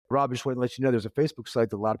Rob, just wanted to let you know there's a Facebook site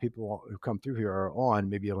that a lot of people who come through here are on.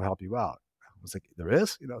 Maybe it'll help you out. I was like, there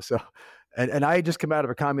is? So, and I had just come out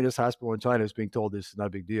of a communist hospital in China, was being told this is not a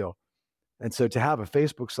big deal. And so to have a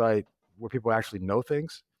Facebook site where people actually know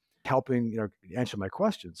things, helping, answer my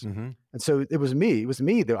questions. Mm-hmm. And so it was me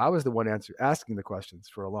that I was the one asking the questions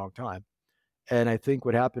for a long time. And I think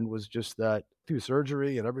what happened was just that through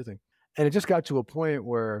surgery and everything. And it just got to a point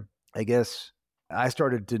where I guess I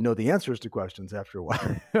started to know the answers to questions after a while.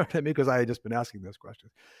 You know what I mean? Because I had just been asking those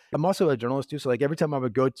questions. I'm also a journalist too. So like every time I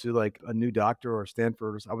would go to like a new doctor or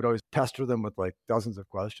Stanford, I would always pester them with like dozens of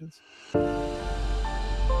questions.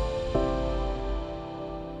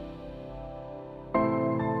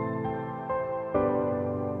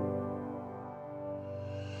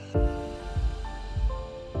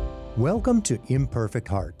 Welcome to Imperfect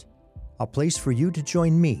Heart, a place for you to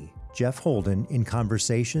join me, Jeff Holden, in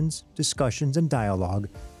conversations, discussions, and dialogue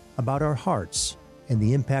about our hearts and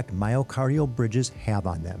the impact myocardial bridges have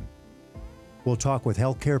on them. We'll talk with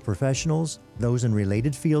healthcare professionals, those in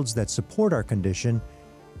related fields that support our condition,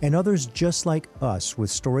 and others just like us with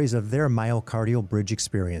stories of their myocardial bridge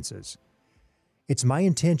experiences. It's my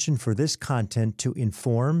intention for this content to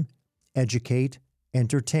inform, educate,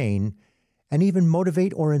 entertain, and even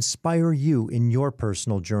motivate or inspire you in your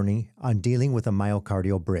personal journey on dealing with a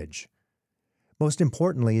myocardial bridge. Most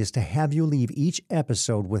importantly is to have you leave each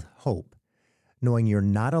episode with hope, knowing you're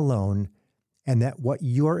not alone and that what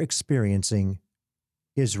you're experiencing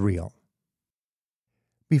is real.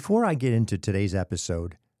 Before I get into today's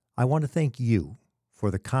episode, I want to thank you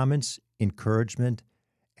for the comments, encouragement,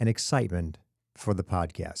 and excitement for the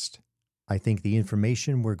podcast. I think the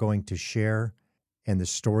information we're going to share and the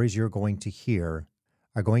stories you're going to hear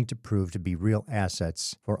are going to prove to be real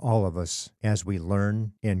assets for all of us as we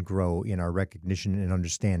learn and grow in our recognition and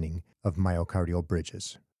understanding of myocardial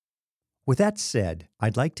bridges. With that said,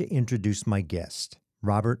 I'd like to introduce my guest,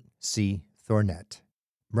 Robert C. Thornett.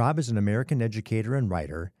 Rob is an American educator and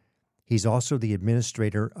writer. He's also the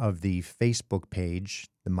administrator of the Facebook page,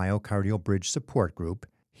 the Myocardial Bridge Support Group.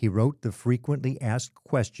 He wrote the Frequently Asked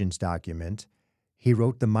Questions document. He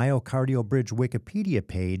wrote the Myocardial Bridge Wikipedia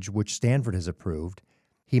page, which Stanford has approved.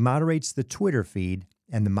 He moderates the Twitter feed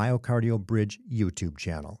and the Myocardial Bridge YouTube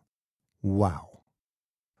channel. Wow.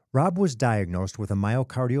 Rob was diagnosed with a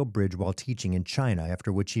myocardial bridge while teaching in China,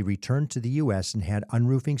 after which he returned to the U.S. and had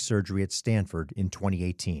unroofing surgery at Stanford in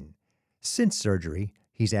 2018. Since surgery,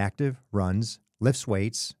 he's active, runs, lifts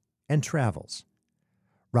weights, and travels.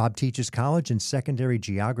 Rob teaches college and secondary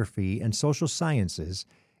geography and social sciences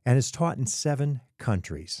and has taught in 7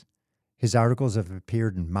 countries. His articles have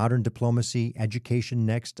appeared in Modern Diplomacy, Education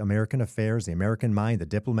Next, American Affairs, The American Mind, The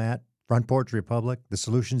Diplomat, Front Porch Republic, The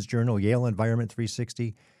Solutions Journal, Yale Environment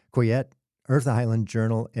 360, Quillette, Earth Island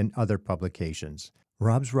Journal, and other publications.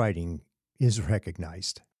 Rob's writing is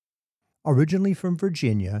recognized. Originally from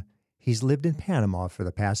Virginia, he's lived in Panama for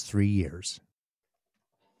the past 3 years.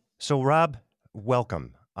 So, Rob,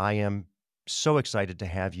 welcome. I am so excited to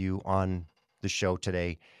have you on the show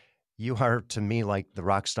today. You are, to me, like the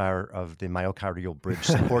rock star of the myocardial bridge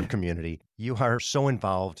support community. You are so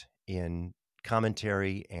involved in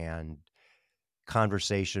commentary and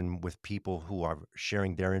conversation with people who are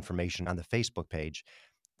sharing their information on the Facebook page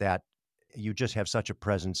that you just have such a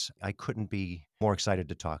presence. I couldn't be more excited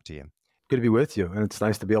to talk to you. Good to be with you. And it's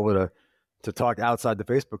nice to be able to talk outside the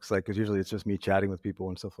Facebook site, because usually it's just me chatting with people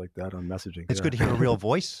and stuff like that on messaging. It's good to hear a real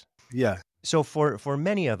voice. Yeah. So for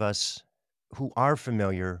many of us who are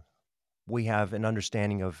familiar, we have an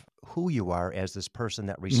understanding of who you are as this person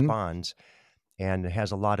that responds and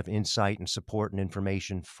has a lot of insight and support and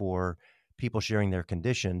information for people sharing their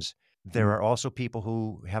conditions. There are also people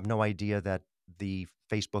who have no idea that the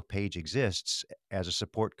Facebook page exists as a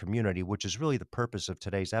support community, which is really the purpose of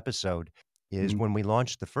today's episode. Is when we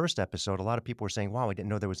launched the first episode, a lot of people were saying, wow, I didn't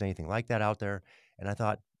know there was anything like that out there. And I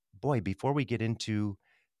thought, boy, before we get into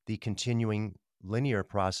the continuing linear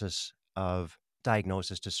process of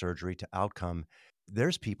diagnosis to surgery to outcome,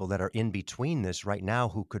 there's people that are in between this right now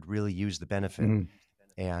who could really use the benefit.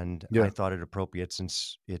 And I thought it appropriate,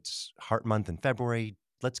 since it's Heart Month in February,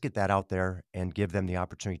 let's get that out there and give them the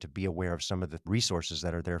opportunity to be aware of some of the resources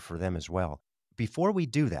that are there for them as well. Before we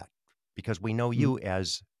do that, because we know you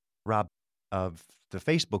as Rob of the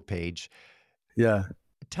Facebook page,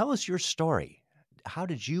 tell us your story. How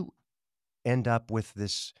did you end up with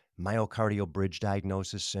this myocardial bridge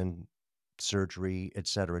diagnosis and surgery, et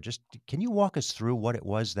cetera? Just can you walk us through what it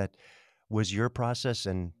was that was your process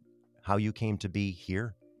and how you came to be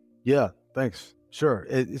here? Yeah, thanks. Sure.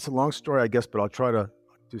 It's a long story, I guess, but I'll try to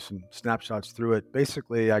do some snapshots through it.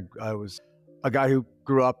 Basically, I was a guy who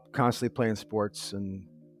grew up constantly playing sports and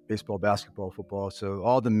baseball, basketball, football. So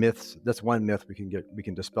all the myths, that's one myth we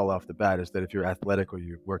can dispel off the bat, is that if you're athletic or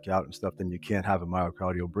you work out and stuff, then you can't have a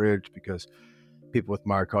myocardial bridge because people with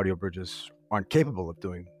myocardial bridges aren't capable of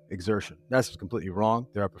doing exertion. That's completely wrong.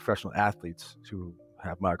 There are professional athletes who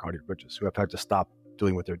have myocardial bridges who have had to stop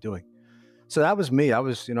doing what they're doing. So that was me. I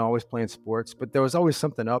was, always playing sports, but there was always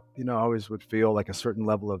something up. I always would feel like a certain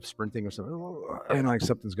level of sprinting or something, like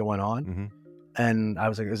something's going on. Mm-hmm. And I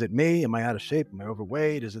was like, is it me? Am I out of shape? Am I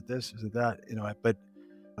overweight? Is it this? Is it that?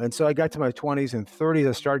 And so I got to my 20s and 30s.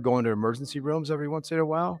 I started going to emergency rooms every once in a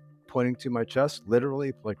while, pointing to my chest,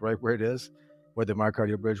 literally, like right where it is, where the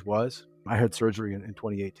myocardial bridge was. I had surgery in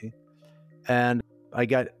 2018. And I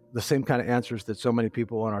got the same kind of answers that so many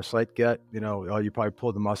people on our site get. Oh, you probably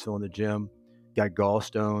pulled the muscle in the gym, got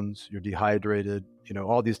gallstones, you're dehydrated,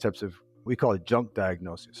 all these types of, we call it junk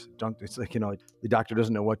diagnosis. It's like, the doctor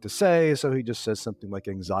doesn't know what to say, so he just says something like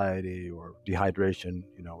anxiety or dehydration,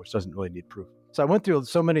 which doesn't really need proof. So I went through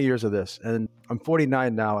so many years of this, and I'm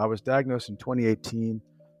 49 now. I was diagnosed in 2018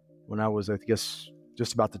 when I was, I guess,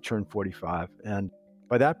 just about to turn 45. And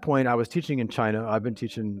by that point, I was teaching in China. I've been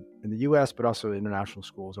teaching in the US, but also international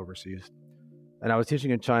schools overseas. And I was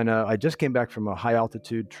teaching in China. I just came back from a high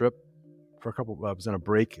altitude trip I was on a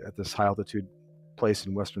break at this high altitude place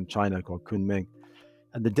in Western China called Kunming.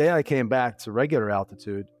 And the day I came back to regular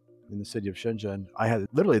altitude in the city of Shenzhen, I had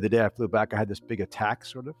literally the day I flew back, I had this big attack,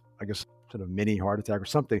 sort of mini heart attack or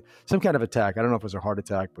something, some kind of attack. I don't know if it was a heart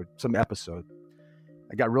attack, but some episode.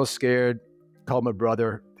 I got real scared, called my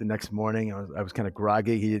brother the next morning. I was kind of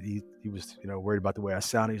groggy. He was, worried about the way I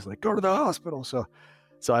sounded. He's like, go to the hospital. So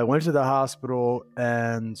I went to the hospital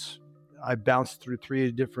and I bounced through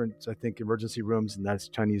 3 different, I think, emergency rooms in that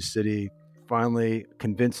Chinese city. Finally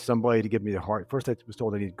convinced somebody to give me the heart. First I was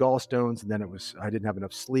told I needed gallstones, and then I didn't have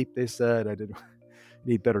enough sleep, they said. I didn't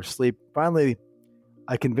need better sleep. Finally,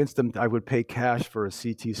 I convinced them I would pay cash for a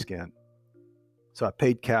CT scan. So I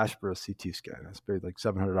paid cash for a CT scan. I paid like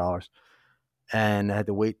 $700. And I had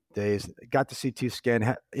to wait days. Got the CT scan.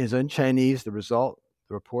 It was in Chinese, the result,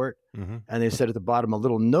 the report. Mm-hmm. And they said at the bottom a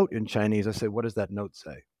little note in Chinese. I said, what does that note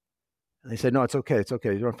say? And they said, no, it's okay. It's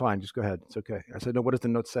okay. You're fine. Just go ahead. It's okay. I said, no, what does the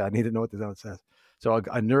note say? I need to know what the note says. So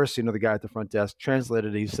a nurse, the guy at the front desk,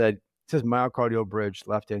 translated it. He said, it says myocardial bridge,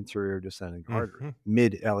 left anterior descending artery,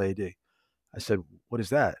 mid LAD. I said, what is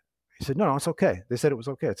that? He said, no, it's okay. They said it was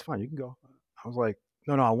okay. It's fine. You can go. I was like,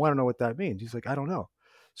 no, I want to know what that means. He's like, I don't know.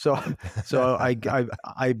 So I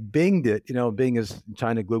binged it. Bing is in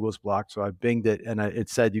China, Google's blocked. So I binged it, and it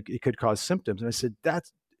said it could cause symptoms. And I said,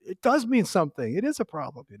 it does mean something. It is a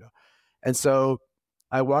problem, And so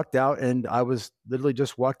I walked out, and I was literally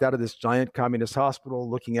just walked out of this giant communist hospital,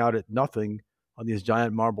 looking out at nothing on these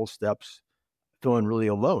giant marble steps, feeling really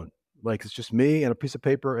alone. Like it's just me and a piece of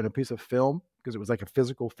paper and a piece of film, because it was like a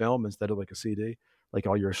physical film instead of like a CD, like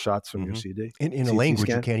all your shots from your CD. In a language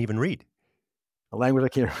you can't even read. A language I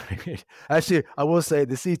can't read. Actually, I will say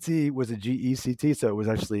the CT was a GECT, so it was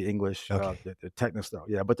actually English, Okay. the techno style.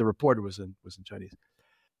 Yeah, but the reporter was in Chinese.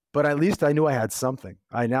 But at least I knew I had something.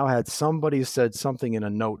 I now had somebody said something in a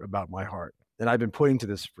note about my heart. And I've been pointing to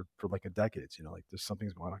this for like a decade, like there's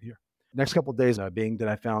something's going on here. Next couple of days, I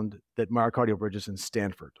found that myocardial bridges in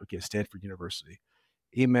Stanford, Stanford University,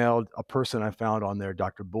 emailed a person I found on there,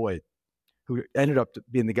 Dr. Boyd, who ended up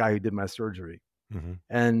being the guy who did my surgery. Mm-hmm.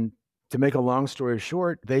 And to make a long story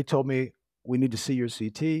short, they told me, we need to see your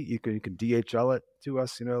CT. You can DHL it to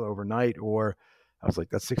us, overnight, or I was like,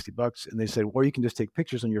 that's $60. And they said, well, you can just take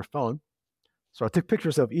pictures on your phone. So I took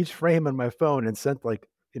pictures of each frame on my phone and sent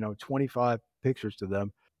 25 pictures to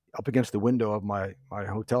them up against the window of my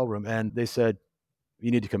hotel room. And they said,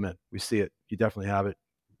 you need to come in. We see it. You definitely have it.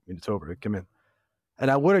 It's over. Come in.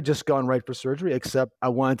 And I would have just gone right for surgery, except I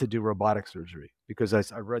wanted to do robotic surgery because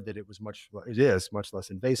I read that it is much less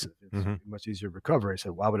invasive. It's much easier to recover. I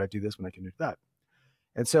said, why would I do this when I can do that?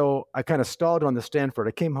 And so I kind of stalled on the Stanford.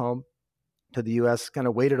 I came home to the US, kind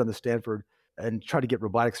of waited on the Stanford and tried to get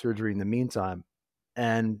robotic surgery in the meantime,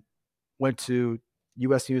 and went to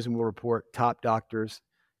US News and World Report, top doctors,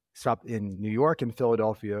 stopped in New York and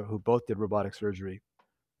Philadelphia, who both did robotic surgery.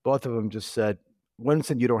 Both of them just said, one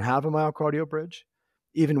said, you don't have a myocardial bridge.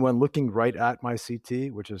 Even when looking right at my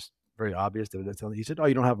CT, which is very obvious, he said, oh,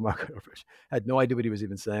 you don't have a myocardial bridge. I had no idea what he was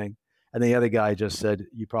even saying. And the other guy just said,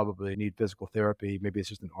 you probably need physical therapy. Maybe it's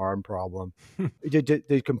just an arm problem.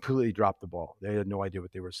 They completely dropped the ball. They had no idea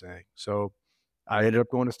what they were saying. So I ended up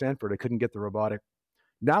going to Stanford. I couldn't get the robotic.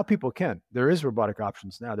 Now people can. There is robotic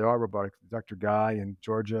options now. There are robotic. Dr. Guy in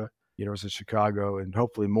Georgia, University of Chicago, and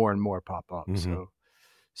hopefully more and more pop up.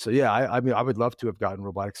 So yeah, I mean, I would love to have gotten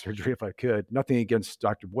robotic surgery if I could. Nothing against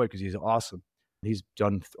Dr. Boyd because he's awesome. He's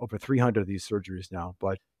done over 300 of these surgeries now,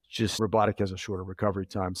 but just robotic has a shorter recovery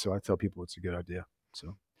time. So I tell people it's a good idea.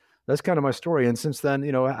 So that's kind of my story. And since then,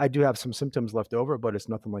 I do have some symptoms left over, but it's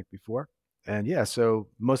nothing like before. And yeah, so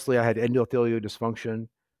mostly I had endothelial dysfunction,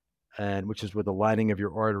 and which is where the lining of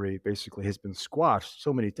your artery basically has been squashed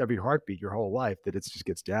every heartbeat your whole life that it just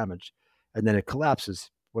gets damaged, and then it collapses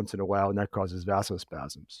once in a while, and that causes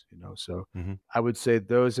vasospasms. So Hmm. I would say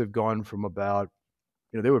those have gone from about,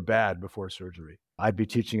 they were bad before surgery. I'd be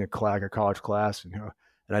teaching a college class, and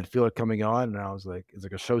I'd feel it coming on, and I was like, it's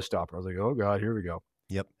like a showstopper. I was like, oh God, here we go.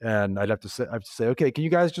 Yep. And I have to say, okay, can you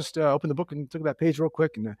guys just open the book and look at that page real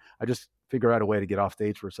quick? And I just figure out a way to get off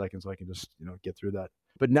stage for a second so I can just, get through that.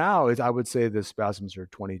 But now I would say the spasms are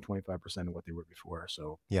 25% of what they were before.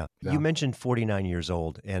 So, Yeah. You yeah. mentioned 49 years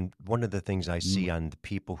old. And one of the things I Mm, see on the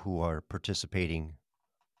people who are participating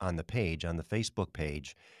on the page, on the Facebook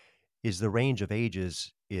page, is the range of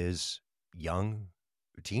ages is young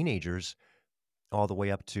teenagers all the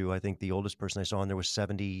way up to, I think the oldest person I saw on there was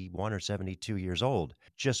 71 or 72 years old.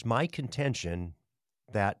 Just my contention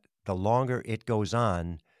that the longer it goes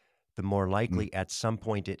on, the more mm, likely at some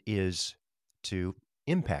point it is to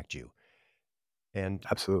impact you. And,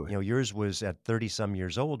 absolutely. yours was at 30 some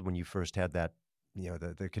years old when you first had that,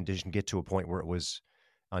 the condition get to a point where it was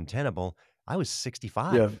untenable. I was Yeah.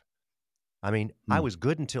 65. I mean, I Mm, was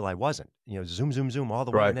good until I wasn't, zoom, zoom, zoom all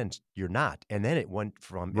the way. And right. then you're not. And then it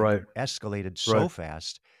Right. escalated so Right.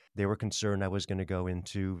 fast. They were concerned I was going to go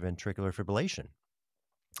into ventricular fibrillation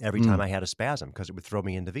every time Mm, I had a spasm because it would throw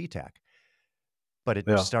me into VTAC. But it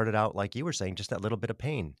yeah. started out, like you were saying, just that little bit of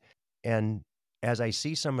pain. And as I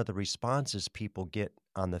see some of the responses people get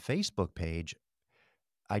on the Facebook page,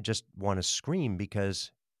 I just want to scream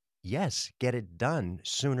because, yes, get it done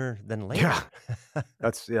sooner than Yeah. later.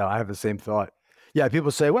 Yeah, I have the same thought. Yeah,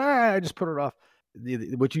 people say, "Well, I just put it off."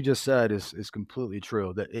 What you just said is completely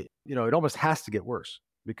true. That it almost has to get worse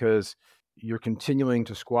because you're continuing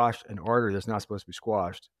to squash an artery that's not supposed to be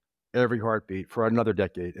squashed every heartbeat for another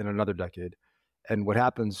decade and another decade. And what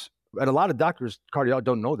happens? And a lot of doctors, cardiologists,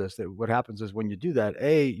 don't know this. That what happens is when you do that,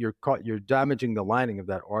 you're damaging the lining of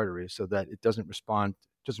that artery so that it doesn't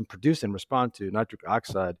produce and respond to nitric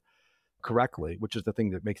oxide correctly, which is the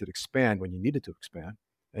thing that makes it expand when you need it to expand.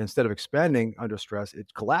 And instead of expanding under stress,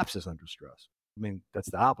 it collapses under stress. I mean, that's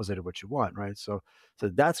the opposite of what you want, right? So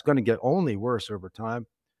that's going to get only worse over time.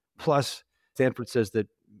 Plus, Stanford says that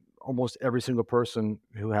almost every single person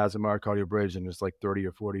who has a myocardial bridge and is like 30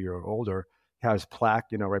 or 40 or older has plaque,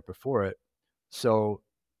 right before it. So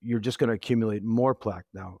you're just going to accumulate more plaque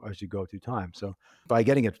now as you go through time. So by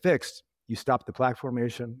getting it fixed, you stop the plaque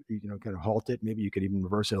formation, kind of halt it. Maybe you could even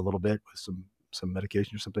reverse it a little bit with some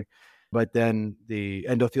medication or something. But then the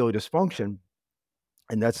endothelial dysfunction,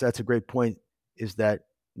 and that's a great point, is that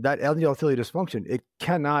endothelial dysfunction, it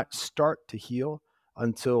cannot start to heal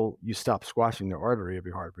until you stop squashing the artery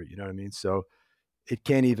every heartbeat. You know what I mean? So it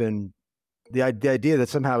can't even the idea that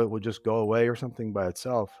somehow it will just go away or something by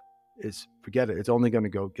itself is forget it. It's only going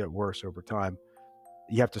to get worse over time.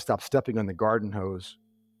 You have to stop stepping on the garden hose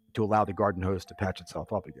to allow the garden hose to patch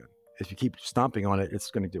itself up again. If you keep stomping on it,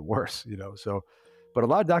 it's going to get worse. So, but a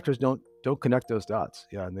lot of doctors don't connect those dots.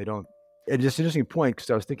 Yeah, and they don't. And just an interesting point because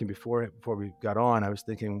I was thinking before we got on, I was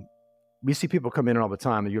thinking we see people come in all the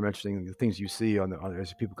time, and you're mentioning the things you see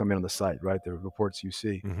as people come in on the site, right? The reports you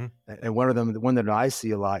see, Hmm. and one of them, the one that I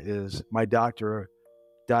see a lot is my doctor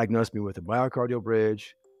diagnosed me with a myocardial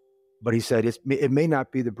bridge, but he said it may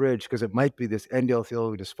not be the bridge because it might be this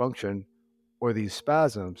endothelial dysfunction or these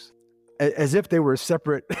spasms, as if they were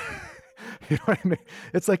separate. You know what I mean?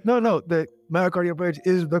 It's like, no, the myocardial bridge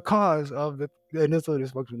is the cause of the endothelial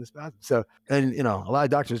dysfunction and the spasm. So, and a lot of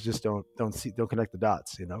doctors just don't connect the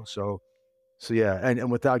dots. So yeah,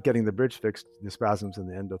 and without getting the bridge fixed, the spasms and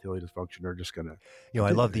the endothelial dysfunction are just going to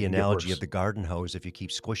I continue love the and get analogy of worse. the garden hose. If you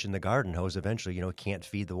keep squishing the garden hose, eventually, it can't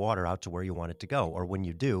feed the water out to where you want it to go. Or when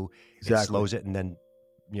you do, it Exactly. slows it and then,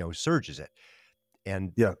 surges it.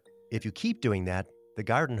 And Yeah. if you keep doing that, the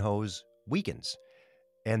garden hose weakens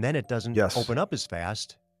and then it doesn't Yes. open up as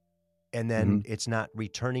fast. And then Hmm. it's not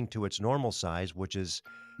returning to its normal size, which is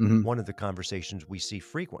Hmm. one of the conversations we see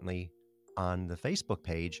frequently on the Facebook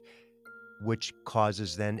page, which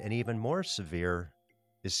causes then an even more severe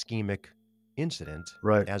ischemic incident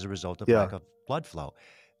Right. as a result of lack Yeah. of blood flow.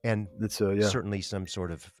 And Yeah. certainly some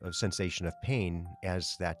sort of sensation of pain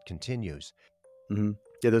as that continues. Hmm.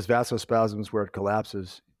 Yeah. Those vasospasms where it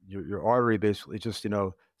collapses, your artery basically just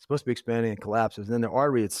it's supposed to be expanding and collapses, and then the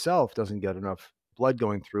artery itself doesn't get enough blood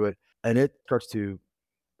going through it, and the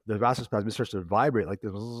vasospasm starts to vibrate like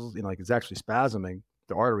this, like it's actually spasming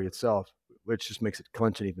the artery itself, which just makes it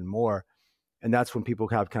clench it even more. And that's when people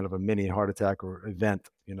have kind of a mini heart attack or event,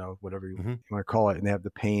 whatever you Mhm. want to call it, and they have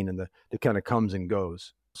the pain and the kind of comes and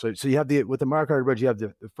goes. So you have with the myocardial bridge, you have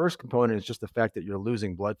the first component is just the fact that you're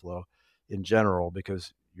losing blood flow in general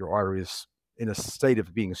because your artery is in a state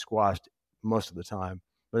of being squashed most of the time.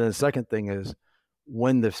 But then the second thing is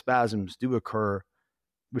when the spasms do occur,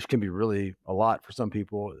 which can be really a lot for some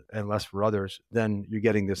people and less for others, then you're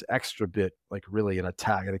getting this extra bit, like really an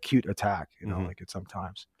attack, an acute attack, Mhm. like at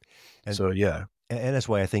sometimes. And So yeah. and that's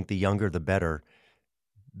why I think the younger the better,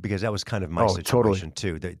 because that was kind of my Oh, totally. situation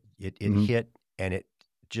too. That it Mhm. hit and it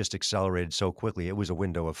just accelerated so quickly. It was a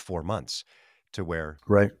window of 4 months to where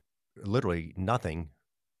Right. literally nothing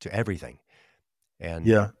to everything. And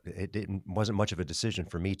Yeah. it didn't wasn't much of a decision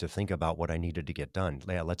for me to think about what I needed to get done.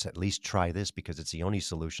 Yeah, let's at least try this because it's the only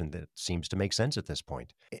solution that seems to make sense at this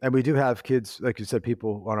point. And we do have kids, like you said,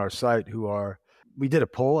 people on our site who are we did a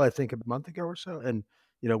poll, I think, a month ago or so, and,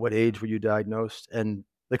 what age were you diagnosed? And,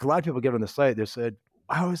 like, a lot of people get on the site, they said,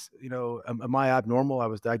 "I was" "Am I abnormal? I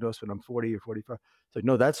was diagnosed when I'm 40 or 45." It's like,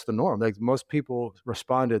 "No, that's the norm." Like, most people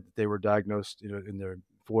responded that they were diagnosed, in their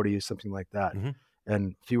 40s, something like that, Mhm.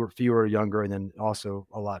 and fewer younger, and then also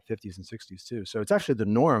a lot 50s and 60s too. So it's actually the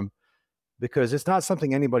norm because it's not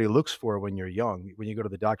something anybody looks for when you're young. When you go to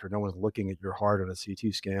the doctor, no one's looking at your heart on a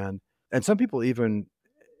CT scan. And some people even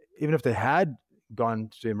if they had gone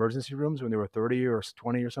to the emergency rooms when they were 30 or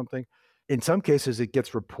 20 or something, in some cases it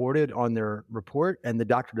gets reported on their report and the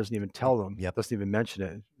doctor doesn't even tell them, Yep. doesn't even mention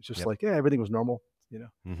it. It's just Yep. like, yeah, everything was normal.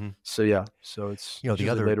 Mhm. So yeah, so it's The usually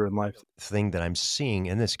other later in life. thing that I'm seeing,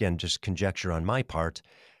 and this again, just conjecture on my part,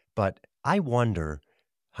 but I wonder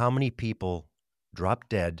how many people drop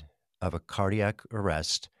dead of a cardiac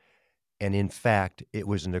arrest, and in fact, it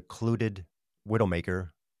was an occluded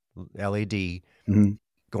widowmaker, LAD, Hmm.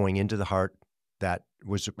 going into the heart that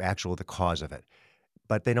was actual the cause of it.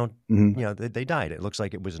 But they don't, Hmm. they died. It looks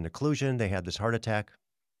like it was an occlusion. They had this heart attack,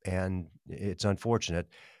 and it's unfortunate.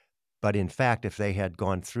 But in fact, if they had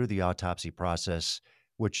gone through the autopsy process,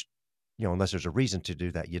 which, unless there's a reason to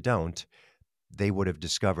do that, you don't, they would have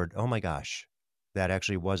discovered, oh my gosh, that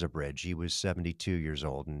actually was a bridge. He was 72 years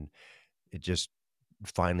old. And it just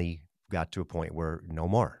finally got to a point where no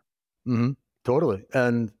more. Hmm. Totally.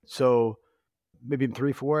 And so maybe in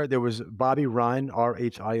 3, 4, there was Bobby Rhine,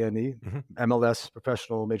 Rhine, Hmm. MLS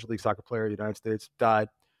professional Major League Soccer player, United States, died,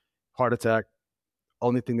 heart attack.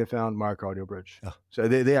 Only thing they found, myocardial bridge. Oh, So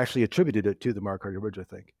they actually attributed it to the myocardial bridge, I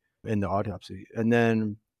think, in the autopsy. And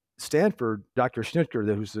then Stanford, Dr. Schnitker,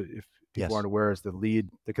 who's if people yes. aren't aware, is the lead,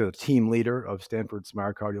 the kind of team leader of Stanford's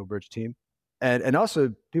myocardial bridge team. And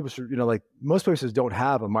also people should, like most places don't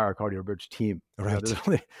have a myocardial bridge team. Right. There's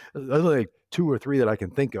only like 2 or 3 that I can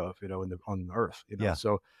think of, on Earth. Yeah.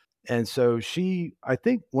 So I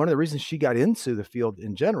think one of the reasons she got into the field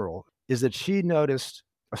in general is that she noticed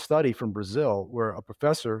a study from Brazil where a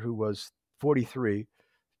professor who was 43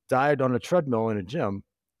 died on a treadmill in a gym,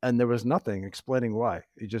 and there was nothing explaining why.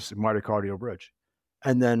 He just myocardial bridge.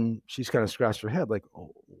 And then she's kind of scratched her head, like,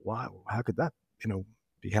 oh, wow, how could that,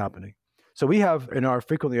 be happening? So we have in our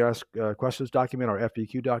frequently asked questions document, our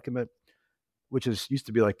FAQ document, which is used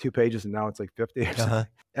to be like 2 pages and now it's like 50 or Uh-huh. something.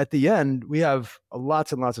 At the end, we have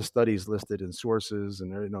lots and lots of studies listed and sources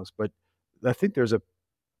and everything else. But I think there's a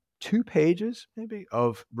 2 pages maybe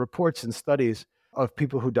of reports and studies of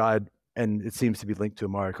people who died, and it seems to be linked to a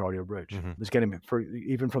myocardial bridge. Hmm. It's getting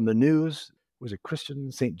even from the news. Was it Chris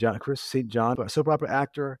St. John, a soap opera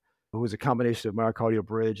actor who was a combination of myocardial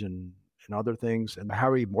bridge and other things, and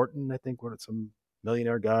Harry Morton, I think, one of some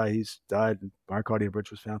millionaire guy, he's died and myocardial bridge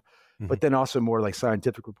was found. Hmm. But then also more like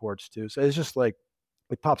scientific reports too. So it's just like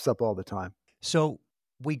it pops up all the time. So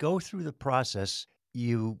we go through the process.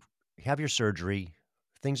 You have your surgery,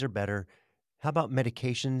 things are better. How about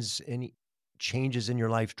medications? Any changes in your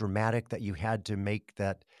life dramatic that you had to make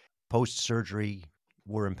that post surgery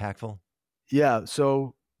were impactful? Yeah,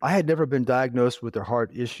 so I had never been diagnosed with a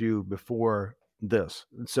heart issue before this.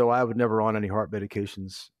 And so I was never on any heart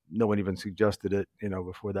medications. No one even suggested it,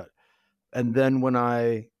 before that. And then when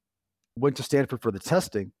I went to Stanford for the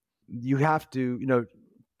testing, you have to,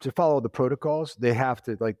 to follow the protocols, they have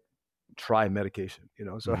to like try medication.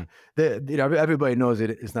 So Hmm. everybody knows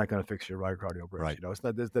it's not going to fix your myocardial bridge. Right. It's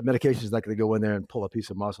not the medication is not going to go in there and pull a piece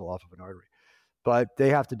of muscle off of an artery, but they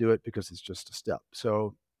have to do it because it's just a step.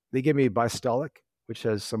 So they gave me Bistolic, which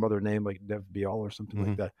has some other name like Nevbiol or something Hmm.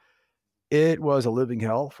 like that. It was a living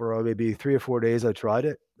hell for maybe 3 or 4 days. I tried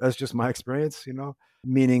it. That's just my experience,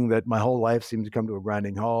 meaning that my whole life seemed to come to a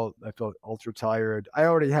grinding halt. I felt ultra tired. I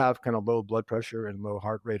already have kind of low blood pressure and low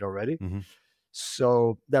heart rate already. Hmm.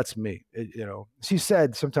 So that's me. She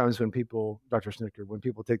said sometimes Dr. Snicker, when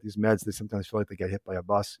people take these meds, they sometimes feel like they get hit by a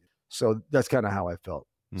bus. So that's kind of how I felt.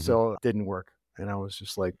 Mhm. So it didn't work. And I was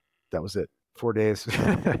just like, that was it. 4 days.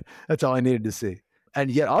 That's all I needed to see. And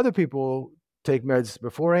yet other people take meds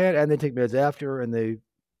beforehand and they take meds after, and they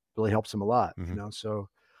really helps them a lot, Mhm. So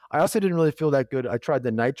I also didn't really feel that good. I tried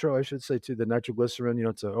the nitro, I should say, too, the nitroglycerin,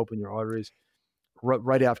 to open your arteries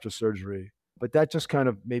right after surgery. But that just kind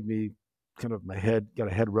of made me my head got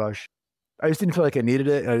a head rush. I just didn't feel like I needed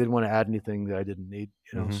it, and I didn't want to add anything that I didn't need.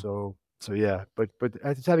 Mhm. So yeah. But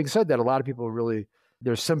having said that, a lot of people really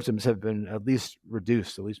their symptoms have been at least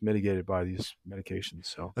reduced, at least mitigated by these medications.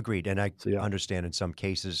 So Agreed, and I yeah. understand in some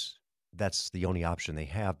cases that's the only option they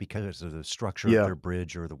have because of the structure of Yeah. their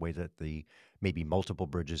bridge or the way that the maybe multiple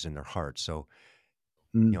bridges in their heart. So,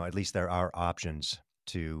 Mm. at least there are options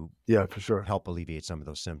to Yeah, for sure. help alleviate some of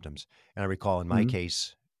those symptoms. And I recall in my Mhm.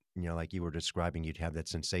 case, like you were describing, you'd have that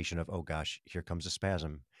sensation of, oh gosh, here comes a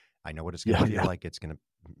spasm. I know what it's going to Yeah, feel yeah, like. It's going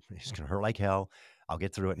to hurt like hell. I'll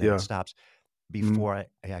get through it, and then it yeah. stops. Mhm. Before I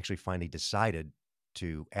actually finally decided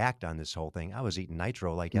to act on this whole thing, I was eating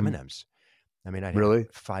nitro like Mhm. M&Ms. I mean, I'd have Really?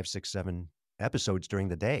 5, 6, 7 episodes during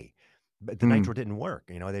the day, but the Mm. nitro didn't work.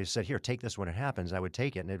 They said, "Here, take this when it happens." I would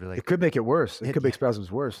take it, and it'd be like, It could make it worse. It it, could make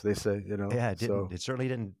spasms worse, they say. yeah, it didn't. So It certainly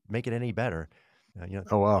didn't make it any better.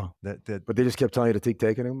 oh, wow. The But they just kept telling you to keep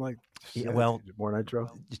taking them, like, yeah, yeah, well, more nitro?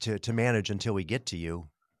 to manage until we get to you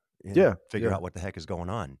and Yeah, figure yeah. out what the heck is going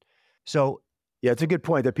on. So, Yeah, it's a good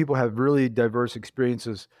point that people have really diverse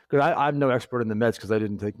experiences. Because I'm no expert in the meds because I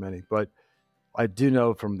didn't take many, but I do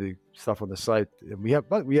know from the stuff on the site, and we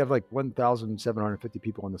have like 1,750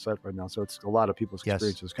 people on the site right now, so it's a lot of people's yes,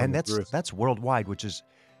 experiences and coming that's through. that's worldwide, which is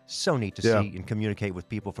so neat to Yeah, see and communicate with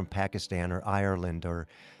people from Pakistan or Ireland or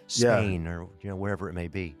yeah. Spain or wherever it may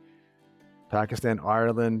be. Pakistan,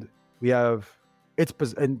 Ireland. We have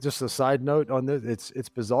and just a side note on this, it's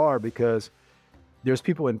bizarre because there's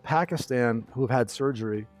people in Pakistan who have had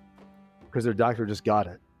surgery because their doctor just got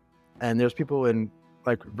it. And there's people in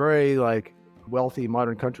like very like wealthy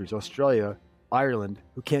modern countries, Australia, Ireland,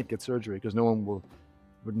 who can't get surgery because no one will.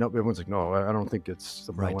 No, everyone's like, no, I don't think it's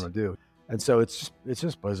something I want Right. to do. And so it's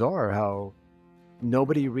just bizarre how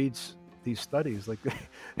nobody reads these studies. Like,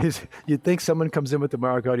 you'd think someone comes in with the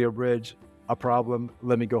myocardial bridge, a problem.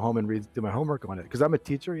 Let me go home and do my homework on it because I'm a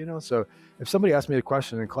teacher. So if somebody asks me a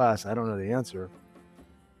question in class, I don't know the answer.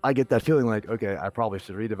 I get that feeling like, okay, I probably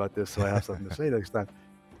should read about this so I have something to say next time.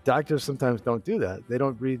 Doctors sometimes don't do that. They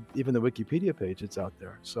don't read even the Wikipedia page that's out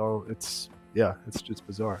there. So it's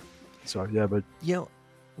bizarre. So yeah, but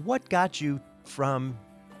What got you from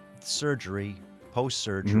surgery, post mhm.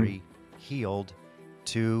 surgery, healed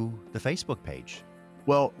to the Facebook page?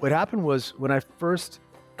 Well, what happened was when I first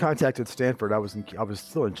contacted Stanford, I was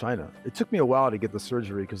still in China. It took me a while to get the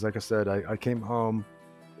surgery because, like I said, I came home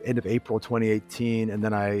end of April 2018, and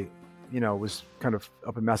then I, was kind of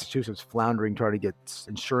up in Massachusetts floundering trying to get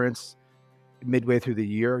insurance midway through the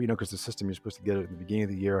year, because the system you're supposed to get it at the beginning of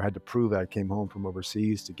the year. I had to prove I came home from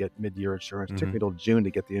overseas to get mid-year insurance. It took Mhm. me till June to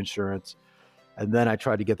get the insurance. And then I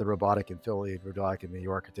tried to get the robotic in Philly and robotic in New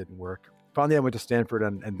York. It didn't work. Finally, I went to Stanford,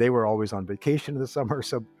 and they were always on vacation in the summer.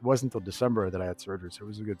 So it wasn't until December that I had surgery. So it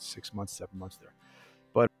was a good 6 months, 7 months there.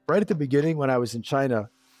 But right at the beginning, when I was in China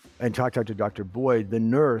and talked to Dr. Boyd, the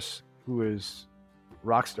nurse who is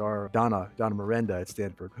rock star Donna Miranda at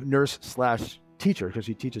Stanford, nurse slash teacher, because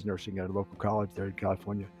she teaches nursing at a local college there in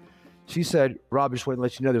California. She said, Rob, I just want to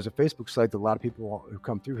let you know there's a Facebook site that a lot of people who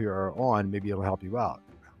come through here are on. Maybe it'll help you out.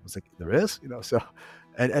 I was like, there is? So,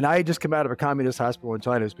 and I just come out of a communist hospital in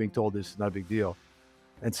China, was being told this is not a big deal.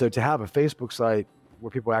 And so to have a Facebook site where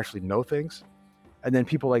people actually know things, and then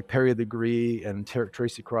people like Perry Legree and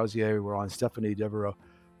Tracy Crozier were on, Stephanie Devereaux,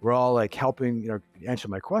 were all like helping, answer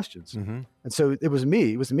my questions. Mhm. And so it was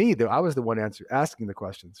me that I was the one asking the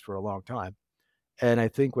questions for a long time. And I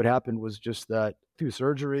think what happened was just that through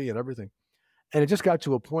surgery and everything. And it just got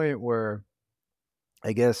to a point where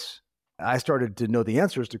I guess I started to know the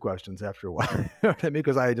answers to questions after a while. You know what I mean?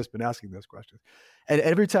 Because I had just been asking those questions. And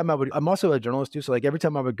every time I'm also a journalist too. So like every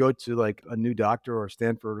time I would go to like a new doctor or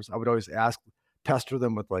Stanford, I would always pester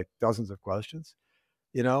them with like dozens of questions.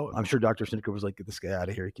 I'm sure Dr. Snicker was like, get this guy out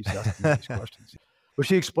of here. He keeps asking me all these questions. But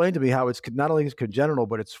she explained to me how it's not only is congenital,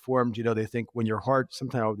 but it's formed. They think when your heart,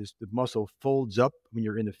 somehow the muscle folds up when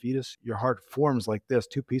you're in the fetus, your heart forms like this,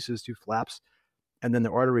 two pieces, two flaps. And then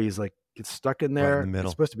the artery is like, gets stuck in Right in the there. It's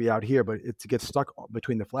middle. supposed to be out here, but it gets stuck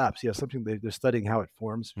between the flaps. Yeah, something they're studying how it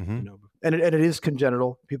forms, Mhm. And it is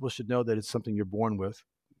congenital. People should know that it's something you're born with,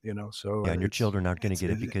 So Yeah, and your it's, children aren't gonna it's, get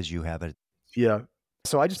it it, because you have it. yeah.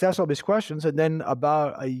 So I just asked all these questions. And then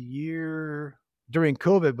about a year during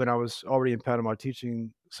COVID, when I was already in Panama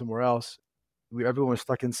teaching somewhere else, everyone was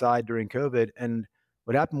stuck inside during COVID. And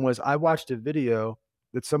what happened was I watched a video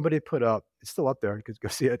that somebody put up. It's still up there. You could go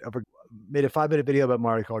see it. Made a 5-minute video about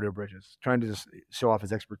myocardial bridges, trying to just show off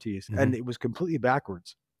his expertise. Mhm. And it was completely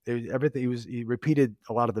backwards. Everything he repeated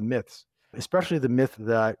a lot of the myths, especially the myth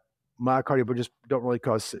that myocardial bridges don't really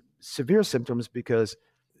cause severe symptoms because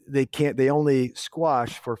they only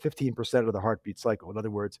squash for 15% of the heartbeat cycle. In other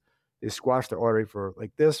words, they squash the artery for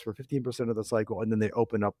like this for 15% of the cycle, and then they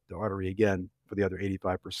open up the artery again for the other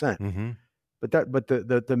 85%. Mhm. But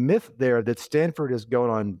the myth there that Stanford is going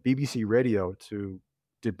on BBC radio to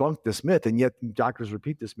debunk this myth, and yet doctors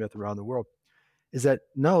repeat this myth around the world, is that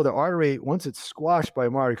no, the artery, once it's squashed by a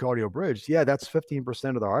myocardial bridge, yeah, that's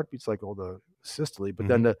 15% of the heartbeat cycle, the systole. But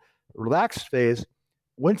then Mhm. the relaxed phase,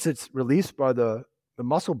 once it's released by the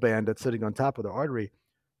muscle band that's sitting on top of the artery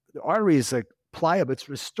is like pliable,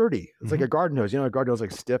 it's sturdy. It's like Mhm. a garden hose. You know, a garden hose is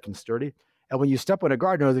like stiff and sturdy. And when you step on a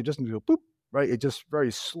garden hose, it just goes boop, right? It just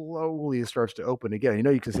very slowly starts to open again. You know,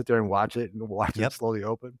 you can sit there and watch it Yep. slowly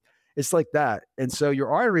open. It's like that. And so your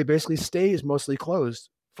artery basically stays mostly closed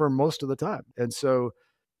for most of the time. And so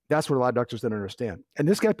that's what a lot of doctors don't understand. And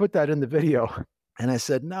this guy put that in the video. And I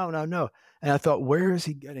said, no, no, no. And I thought, where is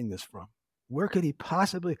he getting this from? Where could he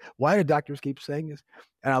possibly? Why do doctors keep saying this?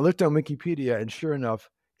 And I looked on Wikipedia, and sure enough,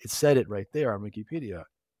 it said it right there on Wikipedia.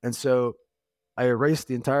 And so I erased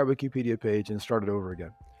the entire Wikipedia page and started over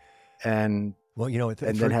again. And Well, you know, and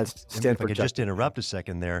then had if I Stanford could check just it. interrupt a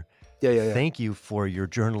second there, Yeah. thank you for your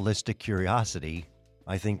journalistic curiosity.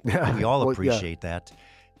 I think we Yeah. all Well, yeah. appreciate that.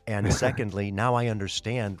 And secondly, now I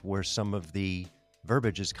understand where some of the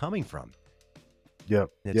verbiage is coming from. Yeah.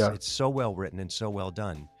 Yeah. It's so well written and so well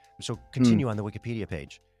done. So Hmm. continue on the Wikipedia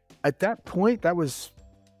page. At that point, that was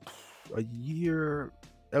a year.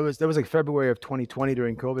 That was like February of 2020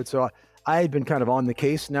 during COVID. So I had been kind of on the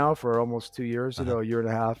case now for almost 2 years, Uh-huh. a year and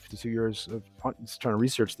a half to 2 years of trying to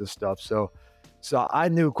research this stuff. So I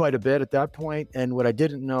knew quite a bit at that point. And what I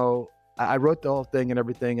didn't know, I wrote the whole thing and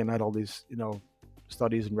everything, and I had all these,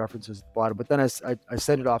 studies and references at the bottom. But then I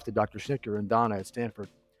sent it off to Dr. Schnicker and Donna at Stanford.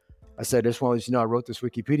 I said, I just want to let you know, I wrote this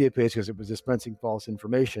Wikipedia page because it was dispensing false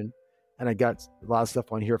information. And I got a lot of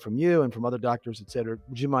stuff on here from you and from other doctors, et cetera.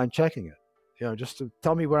 Would you mind checking it? Just to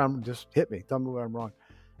tell me where just hit me, tell me where I'm wrong.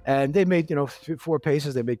 And they made, 4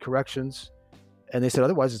 pages, they made corrections. And they said,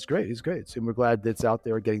 otherwise, it's great. It's great. So we're glad that it's out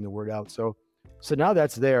there getting the word out. So now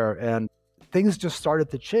that's there. And things just started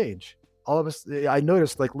to change. All of us, I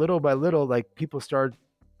noticed like little by little, like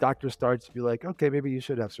doctors start to be like, okay, maybe you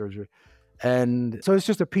should have surgery. And so it's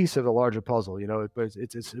just a piece of a larger puzzle, but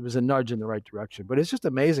it was a nudge in the right direction. But it's just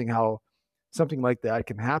amazing how something like that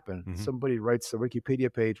can happen. Mhm. Somebody writes a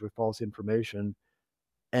Wikipedia page with false information,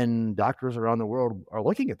 and doctors around the world are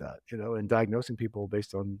looking at that, and diagnosing people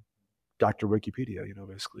based on Dr. Wikipedia,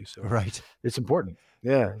 basically. So Right. it's important.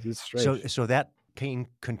 Yeah, it's strange. So that came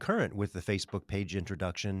concurrent with the Facebook page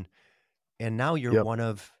introduction. And now you're Yep. one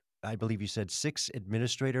of, I believe you said 6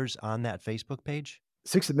 administrators on that Facebook page?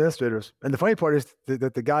 6 administrators. And the funny part is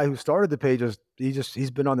that the guy who started the page he's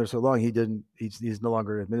been on there so long, he's no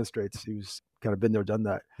longer administrates. He was kind of been there, done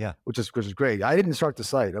that. Yeah. Which is great. I didn't start the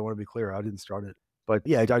site. I want to be clear. I didn't start it. But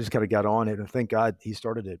yeah, I just kind of got on it, and thank God he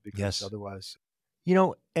started it because Yes. otherwise. You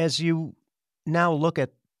know, as you now look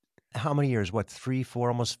at how many years, 3, 4,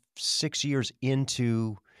 almost 6 years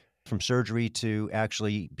into from surgery to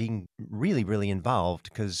actually being really, really involved,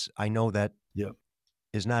 because I know that Yeah.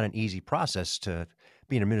 is not an easy process to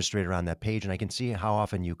be an administrator on that page, and I can see how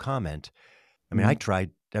often you comment. I mean, I Mhm. try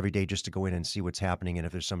every day just to go in and see what's happening, and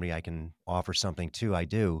if there's somebody I can offer something to, I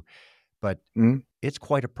do. But Mhm. it's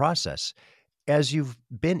quite a process. As you've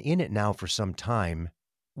been in it now for some time,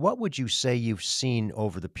 what would you say you've seen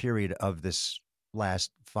over the period of this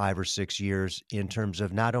last 5 or 6 years in terms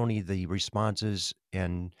of not only the responses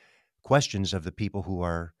and questions of the people who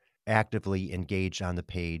are actively engaged on the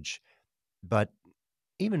page, but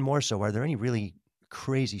even more so, are there any really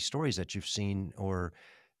crazy stories that you've seen or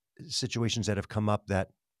situations that have come up that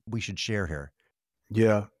we should share here?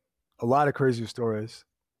 Yeah. A lot of crazy stories.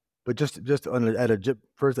 But just on a, at a ge-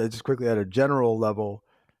 first, just quickly at a general level,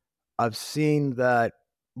 I've seen that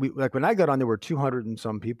like when I got on, there were 200 and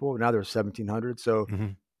some people. Now there's 1,700. So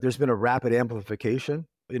Mhm. there's been a rapid amplification,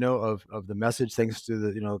 of the message thanks to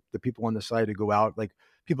the people on the site who go out. Like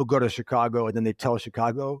people go to Chicago and then they tell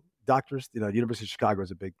Chicago doctors, the University of Chicago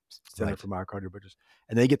is a big center Right. for myocardial bridges,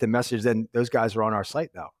 and they get the message. Then those guys are on our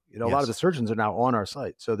site now. A lot of the Yes. surgeons are now on our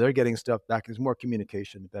site, so they're getting stuff back. There's more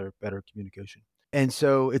communication, better communication. And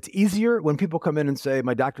so it's easier when people come in and say,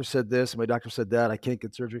 my doctor said this, my doctor said that, I can't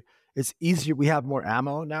get surgery. It's easier. We have more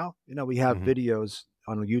ammo now. We have Mhm. videos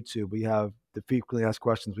on YouTube. We have the frequently asked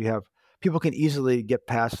questions. We have people can easily get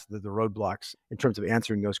past the roadblocks in terms of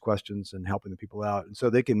answering those questions and helping the people out. And so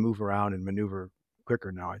they can move around and maneuver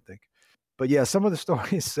quicker now, I think. But yeah, some of the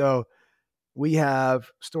stories. So we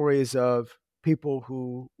have stories of people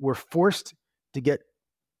who were forced to get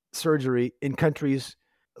surgery in countries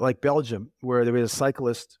like Belgium, where there was a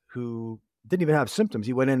cyclist who didn't even have symptoms.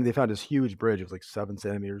 He went in and they found this huge bridge. It was like 7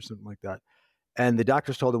 centimeters, something like that. And the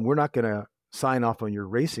doctors told him, we're not going to sign off on your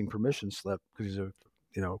racing permission slip because he's a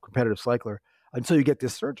competitive cycler until you get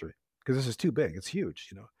this surgery because this is too big. It's huge.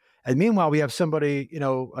 And meanwhile, we have somebody,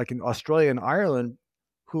 like in Australia and Ireland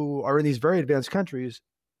who are in these very advanced countries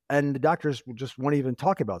and the doctors just won't even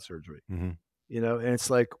talk about surgery. Mhm. And it's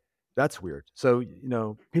like, that's weird. So,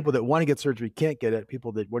 people that want to get surgery can't get it.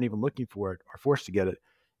 People that weren't even looking for it are forced to get it.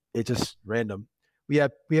 It's just random. We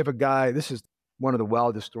have a guy, this is one of the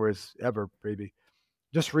wildest stories ever, baby,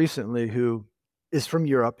 just recently, who is from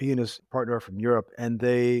Europe. He and his partner are from Europe, and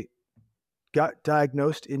they got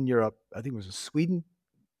diagnosed in Europe. I think it was Sweden.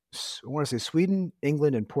 I want to say Sweden,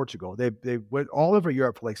 England, and Portugal. They went all over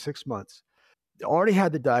Europe for like 6 months. They already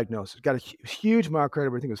had the diagnosis. Got a huge myocardial.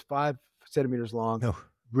 I think it was 5 centimeters long, No.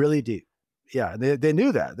 really deep. Yeah, they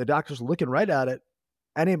knew that. The doctors were looking right at it.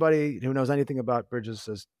 Anybody who knows anything about bridges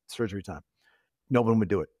says surgery time. No one would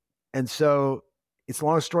do it. And so it's a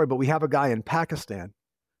long story, but we have a guy in Pakistan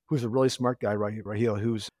who's a really smart guy, Raheel,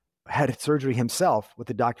 who's had surgery himself with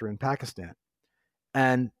a doctor in Pakistan.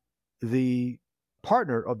 And the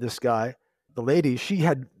partner of this guy, the lady, she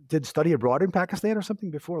did study abroad in Pakistan or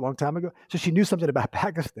something before a long time ago. So she knew something about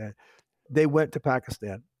Pakistan. They went to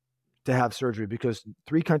Pakistan to have surgery because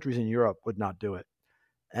 3 countries in Europe would not do it.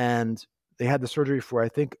 And they had the surgery for, I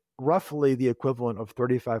think, roughly the equivalent of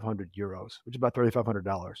 3,500 euros, which is about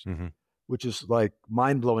 $3,500, Mhm. which is like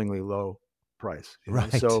mind-blowingly low price. Right.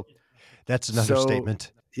 That's an So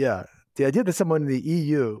understatement. yeah, the idea that someone in the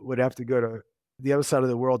EU would have to go to the other side of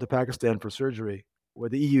the world to Pakistan for surgery, where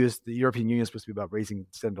the EU is the European Union is supposed to be about raising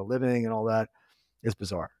standard of living and all that, is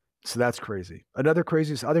bizarre. So that's crazy. Other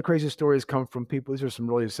crazy stories come from people. These are some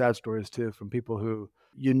really sad stories too, from people who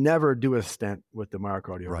you never do a stent with the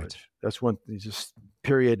myocardial Right. bridge. That's one just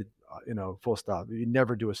period. Full stop. You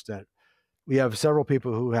never do a stent. We have several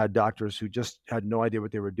people who had doctors who just had no idea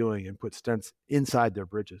what they were doing and put stents inside their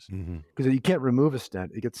bridges Mhm. because you can't remove a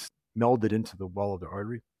stent; it gets melded into the wall of the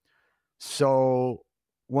artery. So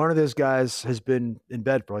one of those guys has been in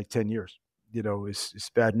bed for like 10 years. It's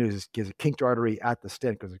bad news. He has a kinked artery at the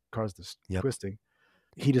stent because it caused this Yep. twisting.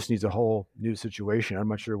 He just needs a whole new situation. I'm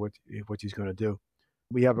not sure what he's going to do.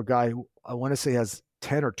 We have a guy who I want to say has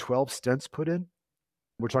 10 or 12 stents put in.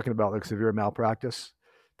 We're talking about like severe malpractice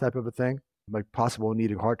type of a thing, like possible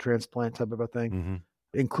needing heart transplant type of a thing, Mhm.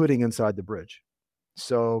 including inside the bridge.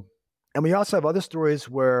 So, and we also have other stories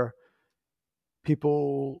where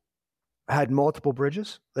people had multiple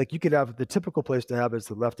bridges. Like you could have the typical place to have is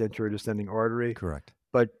the left anterior descending artery, Correct.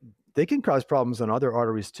 but they can cause problems on other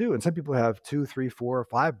arteries too. And some people have 2, 3, 4, or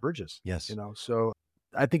 5 bridges. Yes. So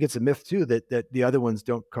I think it's a myth too that the other ones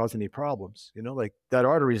don't cause any problems. Like that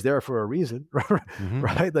artery is there for a reason, Mhm.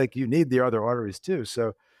 right? Like you need the other arteries too.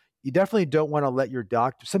 So you definitely don't want to let your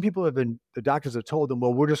doctor. Some people the doctors have told them,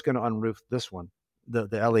 well, we're just going to unroof this one, the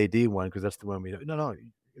LAD one, because that's the one we. No,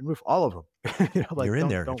 you roof all of them. Like You're in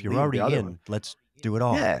there. If don't you're leave the already other one. in, let's do it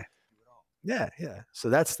all. Yeah, yeah. So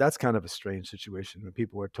that's kind of a strange situation when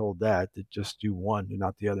people are told that just do one and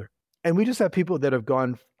not the other. And we just have people that have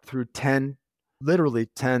gone through 10, literally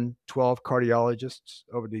 10, 12 cardiologists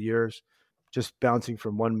over the years, just bouncing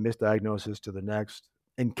from one misdiagnosis to the next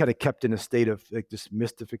and kind of kept in a state of like this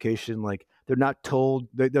mystification. Like they're not told,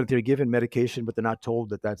 they're given medication, but they're not told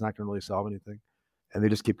that that's not going to really solve anything. And they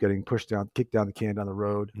just keep getting kicked down the can down the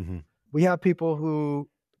road. Mhm. We have people who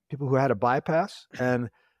had a bypass, and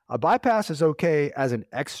a bypass is okay as an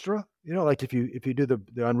extra. Like if you do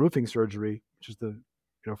the unroofing surgery, which is the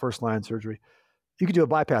first line surgery, you could do a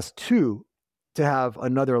bypass too to have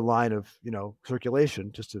another line of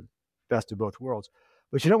circulation, just to best of both worlds.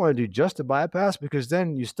 But you don't want to do just a bypass because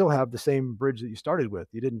then you still have the same bridge that you started with.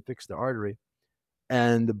 You didn't fix the artery,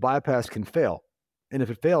 and the bypass can fail. And if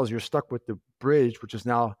it fails, you're stuck with the bridge, which is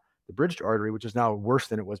now the bridged artery, which is now worse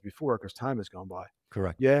than it was before because time has gone by.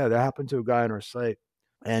 Correct. Yeah, that happened to a guy on our site,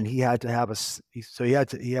 and he had to have he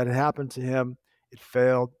had it happen to him. It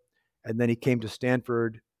failed, and then he came to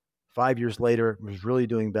Stanford 5 years later. Was really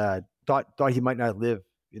doing bad. Thought he might not live,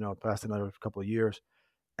 past another couple of years,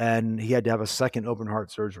 and he had to have a second open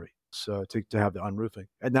heart surgery, so to have the unroofing.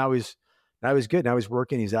 And now he's good. Now he's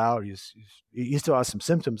working. He's out. He still has some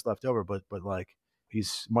symptoms left over, but like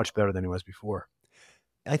he's much better than he was before.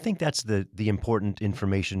 I think that's the important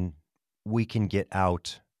information we can get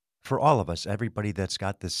out for all of us, everybody that's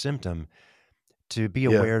got this symptom, to be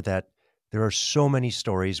Yeah. aware that there are so many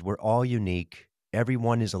stories. We're all unique.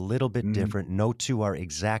 Everyone is a little bit Mhm. different. No two are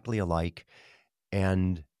exactly alike.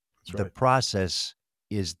 And That's the right. process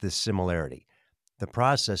is the similarity. The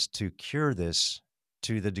process to cure this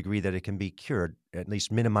to the degree that it can be cured, at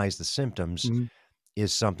least minimize the symptoms, Mhm.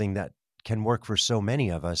 is something that can work for so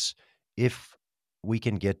many of us if we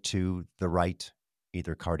can get to the right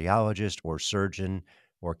either cardiologist or surgeon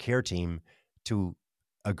or care team to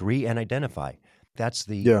agree and identify. That's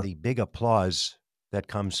Yeah. the big applause that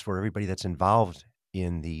comes for everybody that's involved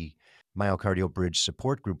in the Myocardial Bridge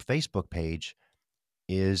Support Group Facebook page.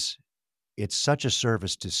 Is it's such a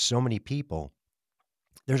service to so many people.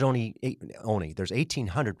 There's there's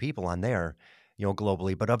 1,800 people on there,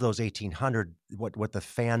 globally. But of those 1,800, what the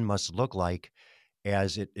fan must look like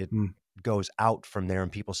as it Mm. goes out from there,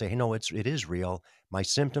 and people say, "Hey, no, it is real. My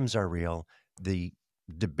symptoms are real. The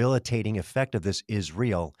debilitating effect of this is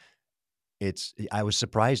real." I was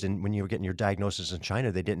surprised, and when you were getting your diagnosis in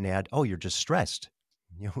China, they didn't add, "Oh, you're just stressed.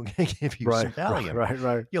 We're going to give you Right. some Right. Valium.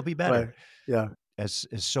 Right. You'll be better." Right. Yeah. As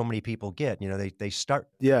so many people get, Yeah. they Well,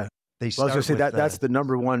 I was gonna start say with that that's the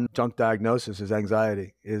number one junk diagnosis is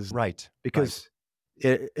anxiety, is right, right, because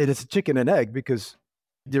it's a chicken and egg because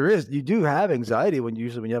you do have anxiety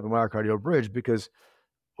usually when you have a myocardial bridge because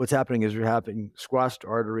what's happening is you're having squashed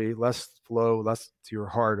artery, less flow, less to your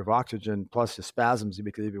heart of oxygen, plus the spasms, you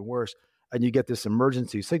make it even worse. And you get this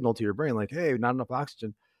emergency signal to your brain, like, hey, not enough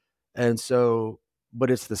oxygen. And so, but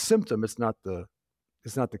it's the symptom, it's not the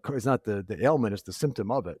ailment, it's the symptom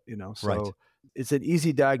of it. right. So it's an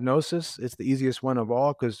easy diagnosis. It's the easiest one of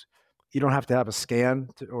all because you don't have to have a scan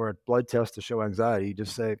or a blood test to show anxiety. You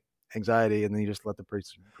just say anxiety, and then you just let the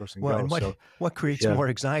person Well, go. and what So what creates yeah, more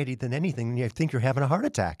anxiety than anything? You think you're having a heart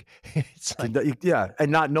attack. It's like, yeah, and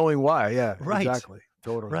not knowing why. Yeah, right, exactly,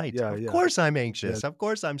 totally. right. Yeah, Of yeah, course I'm yeah, anxious. Of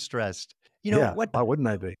course I'm stressed. yeah. What Why wouldn't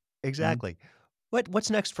I be? Mhm. exactly? What's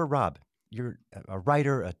next for Rob? You're a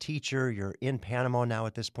writer, a teacher. You're in Panama now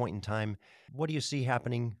at this point in time. What do you see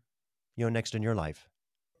happening, next in your life?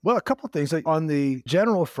 Well, a couple of things. Like on the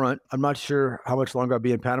general front, I'm not sure how much longer I'll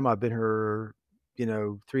be in Panama. I've been here,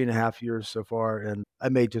 3.5 years so far, and I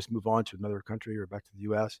may just move on to another country or back to the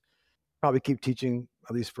US. Probably keep teaching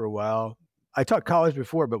at least for a while. I taught college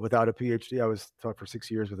before, but without a PhD. I was taught for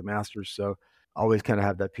 6 years with a master's, so I always kind of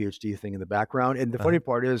have that PhD thing in the background. And the Uh-huh. funny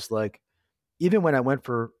part is, like, even when I went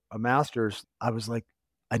for a master's, I was like,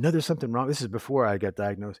 I know there's something wrong. This is before I got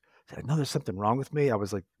diagnosed. I said, I know there's something wrong with me. I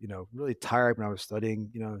was like, really tired when I was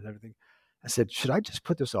studying, and everything. I said, should I just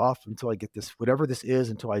put this off until I get this, whatever this is,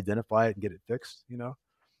 until I identify it and get it fixed? And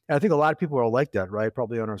I think a lot of people are like that, right?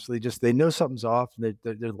 Probably on our sleep. Just they know something's off and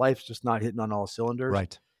their life's just not hitting on all cylinders.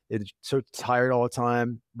 Right. They're so tired all the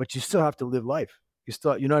time, but you still have to live life. You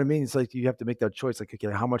still, you know what I mean? It's like you have to make that choice. Like,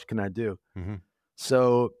 okay, how much can I do? Hmm.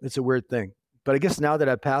 So it's a weird thing. But I guess now that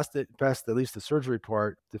I passed at least the surgery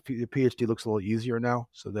part, the PhD looks a little easier now.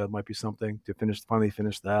 So that might be something to finally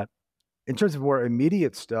finish that. In terms of more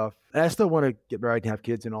immediate stuff, and I still want to get married and have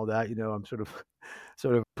kids and all that. I'm sort of,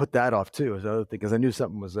 sort of put that off too as another thing because I knew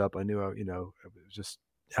something was up. I knew, I was just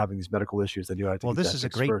having these medical issues. I knew I had to Well, get this that is a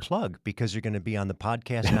fixed great first. plug because you're going to be on the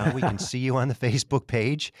podcast now. We can see you on the Facebook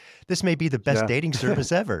page. This may be the best Yeah, dating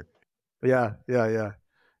service ever. yeah, yeah, yeah.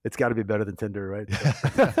 It's got to be better than Tinder, right?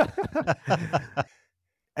 So.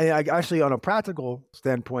 And I actually, on a practical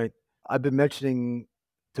standpoint, I've been mentioning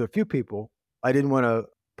to a few people. I didn't want to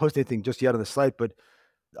post anything just yet on the site, but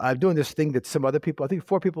I'm doing this thing that some other people, I think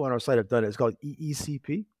 4 people on our site have done it. It's called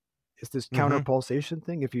EECP. It's this counter Hmm. pulsation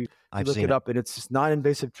thing. If you I've look seen it it. up, and it's this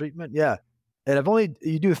non-invasive treatment. Yeah. And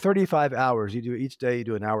you do 35 hours. You do each day, you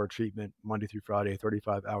do an hour treatment, Monday through Friday,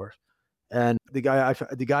 35 hours. And the guy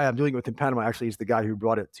I'm doing it with in Panama actually is the guy who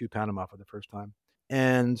brought it to Panama for the first time.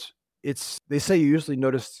 And they say you usually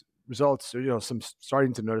notice results, or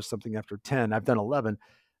starting to notice something after 10. I've done 11.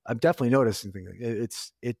 I'm definitely noticing things.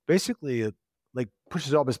 It basically like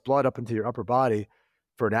pushes all this blood up into your upper body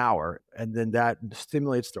for an hour, and then that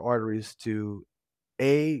stimulates the arteries to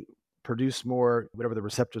a produce more whatever the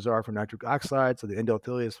receptors are for nitric oxide, so the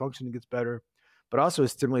endothelial function gets better. But also it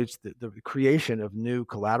stimulates the creation of new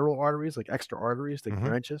collateral arteries, like extra arteries, like Hmm.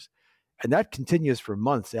 branches, and that continues for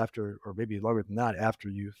months after, or maybe longer than that, after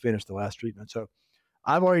you finish the last treatment. So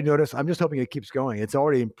I've already noticed. I'm just hoping it keeps going. It's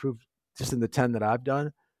already improved just in the 10 that I've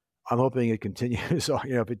done. I'm hoping it continues. So,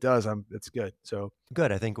 if it does, it's good. So,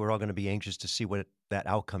 Good. I think we're all going to be anxious to see what that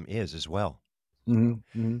outcome is as well. and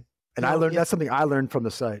You know, that's something I learned from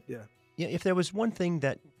the site. Yeah. if there was one thing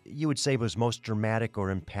that you would say was most dramatic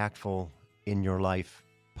or impactful in your life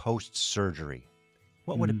post surgery,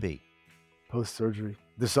 what would it Mm, be? Post surgery,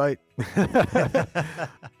 the site, the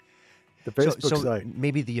So, Facebook so site.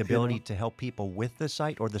 maybe the You know. ability to help people with the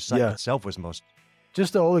site, or the site Yeah. itself was most.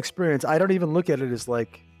 Just the whole experience. I don't even look at it as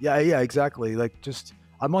like, yeah, exactly. Like, just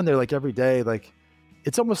I'm on there like every day. Like,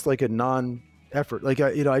 it's almost like a non-effort. Like,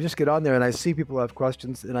 I just get on there and I see people have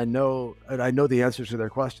questions, and I know the answers to their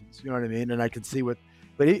questions. You know what I mean? And I can see but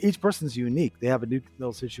each person's unique. They have a new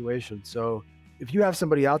little situation. So if you have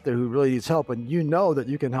somebody out there who really needs help, and you know that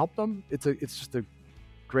you can help them, it's just a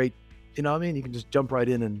great, you know what I mean? You can just jump right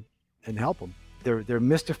in and help them. They're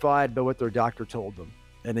mystified by what their doctor told them.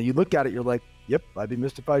 And then you look at it, you're like, yep, I'd be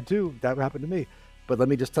mystified too. That happened to me. But let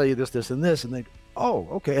me just tell you this, and this. And they, oh,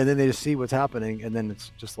 okay. And then they just see what's happening. And then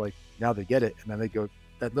it's just like, now they get it. And then they go,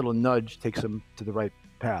 that little nudge takes them to the right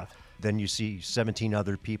path. Then you see 17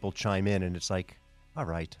 other people chime in, and it's like, all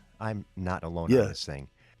right, I'm not alone on Yeah. this thing.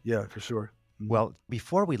 Yeah, for sure. Well,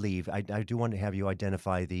 before we leave, I do want to have you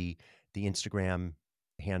identify the Instagram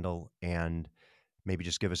handle, and maybe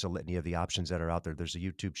just give us a litany of the options that are out there. There's a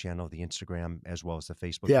YouTube channel, the Instagram, as well as the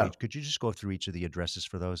Facebook Yeah. page. Could you just go through each of the addresses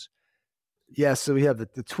for those? Yeah. So we have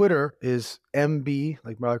the Twitter is MB,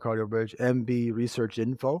 like Myocardial Bridge, MB Research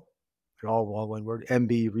Info. All one word,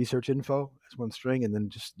 MB Research Info. That's one string, and then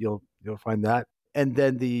just you'll find that. And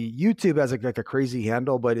then the YouTube has like a crazy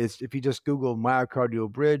handle, but it's if you just Google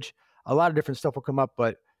Myocardial Bridge, a lot of different stuff will come up.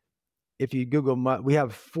 But if you Google, we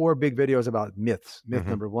have 4 big videos about myths. Myth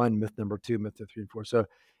number 1, myth number 2, myth 3 and 4. So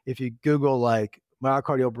if you Google like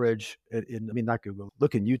Myocardial Bridge, not Google,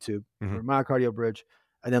 look in YouTube for Myocardial Bridge,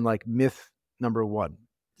 and then like myth number 1,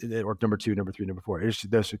 or number 2, number 3, number 4.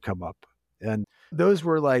 Those should come up. And those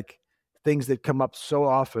were like things that come up so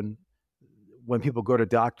often when people go to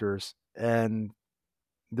doctors, and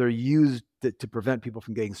they're used to prevent people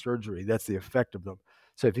from getting surgery. That's the effect of them.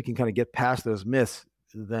 So if you can kind of get past those myths,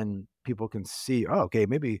 then people can see, oh, okay,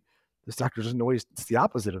 maybe this doctor doesn't always, it's the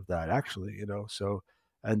opposite of that, actually, So,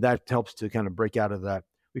 and that helps to kind of break out of that.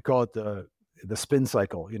 We call it the spin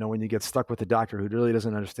cycle, when you get stuck with a doctor who really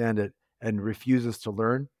doesn't understand it and refuses to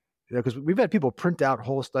learn. Because we've had people print out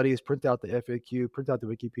whole studies, print out the FAQ, print out the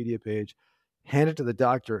Wikipedia page, hand it to the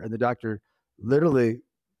doctor, and the doctor literally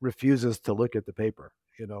refuses to look at the paper,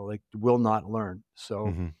 like will not learn.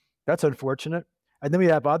 So that's unfortunate. And then we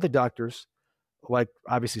have other doctors, like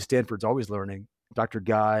obviously Stanford's always learning. Dr.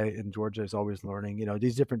 Guy in Georgia is always learning.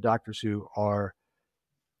 These different doctors who are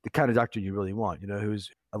the kind of doctor you really want, who's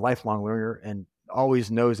a lifelong learner and always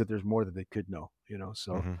knows that there's more that they could know,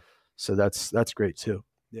 So, so that's great too.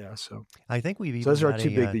 Yeah. So I think we've even those are got too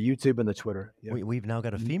big, the YouTube and the Twitter. Yeah. we've now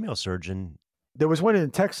got a female surgeon. There was one in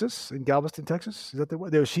Texas, in Galveston, Texas. Is that the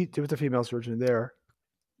one? There was a female surgeon there.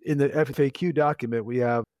 In the FAQ document, we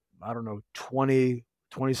have, I don't know, 20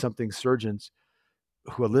 something surgeons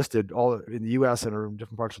who are listed all in the US and are in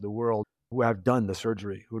different parts of the world who have done the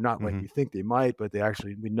surgery, who are not like we think they might, but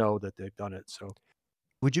we know that they've done it. So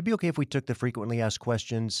Would you be okay if we took the frequently asked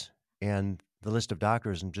questions and the list of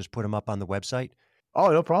doctors and just put them up on the website? oh,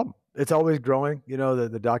 no problem. It's always growing.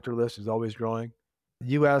 The doctor list is always growing.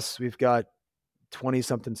 US, we've got 20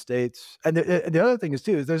 something states. And the other thing is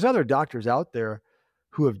too, is there's other doctors out there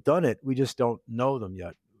who have done it. We just don't know them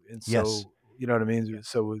yet. And so, Yes. you know what I mean?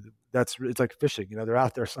 So it's like fishing, they're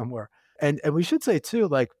out there somewhere. And we should say too,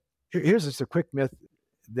 like, here's just a quick myth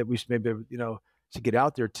that we should maybe, to get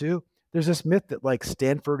out there too. There's this myth that like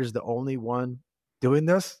Stanford is the only one doing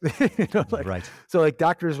this, Right. So like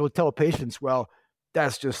doctors will tell patients, well,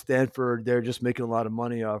 that's just Stanford. They're just making a lot of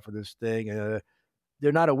money off of this thing.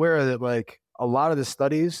 They're not aware that like a lot of the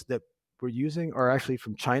studies that we're using are actually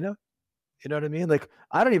from China. You know what I mean? Like,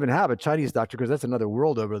 I don't even have a Chinese doctor because that's another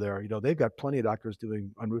world over there. They've got plenty of doctors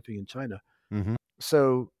doing unroofing in China.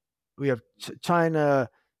 So we have China.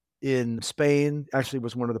 In Spain, actually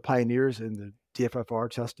was one of the pioneers in the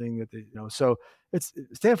DFFR testing that so it's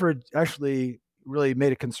Stanford actually really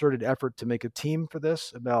made a concerted effort to make a team for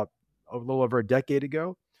this about a little over a decade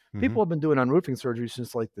ago. People have been doing unroofing surgery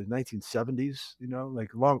since like the 1970s,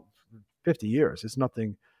 like long 50 years. It's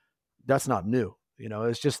nothing that's not new.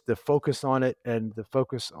 It's just the focus on it and the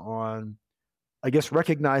focus on, I guess,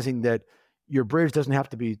 recognizing that your bridge doesn't have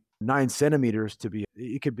to be 9 centimeters to be,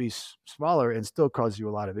 it could be smaller and still cause you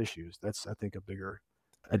a lot of issues. That's, I think, a bigger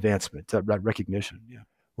advancement, that recognition. Yeah.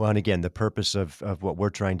 Well, and again, the purpose of what we're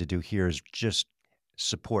trying to do here is just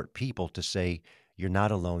support people to say, You're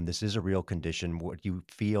not alone. This is a real condition. What you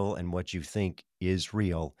feel and what you think is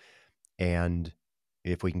real. And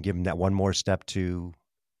if we can give them that one more step to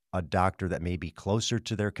a doctor that may be closer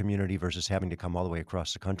to their community versus having to come all the way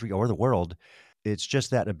across the country or the world, it's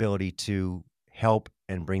just that ability to help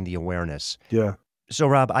and bring the awareness. Yeah. So,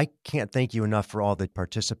 Rob, I can't thank you enough for all the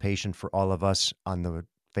participation for all of us on the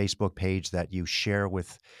Facebook page that you share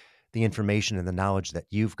with the information and the knowledge that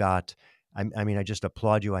you've got. I mean, I just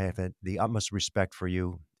applaud you. I have the utmost respect for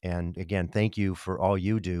you. And again, thank you for all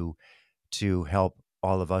you do to help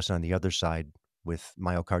all of us on the other side with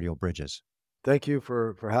myocardial bridges. Thank you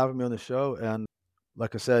for having me on the show. And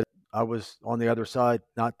like I said, I was on the other side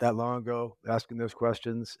not that long ago asking those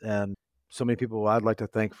questions. And so many people I'd like to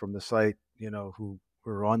thank from the site, who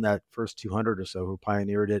were on that first 200 or so who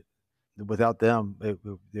pioneered it. Without them,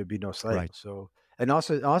 there'd be no site. Right. So, and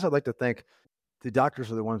also I'd like to thank the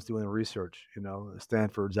doctors are the ones doing the research,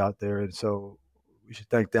 Stanford's out there. And so we should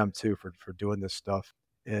thank them too for doing this stuff.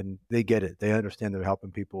 And they get it. They understand they're helping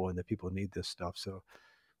people and that people need this stuff. So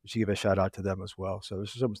we should give a shout out to them as well. So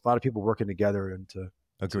there's a lot of people working together and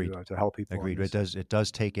Agreed. to help people. Agreed. It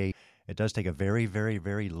does take a very, very,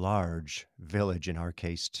 very large village in our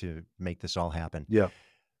case to make this all happen. Yeah.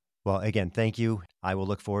 Well, again, thank you. I will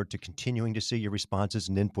look forward to continuing to see your responses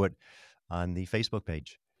and input on the Facebook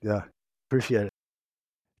page. Yeah. Appreciate it.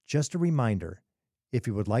 Just a reminder, if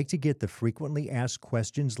you would like to get the frequently asked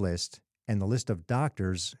questions list and the list of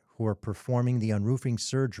doctors who are performing the unroofing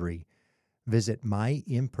surgery, visit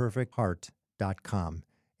myimperfectheart.com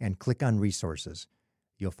and click on resources.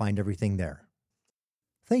 You'll find everything there.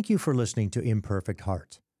 Thank you for listening to Imperfect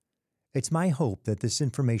Heart. It's my hope that this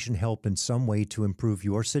information helped in some way to improve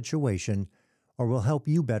your situation or will help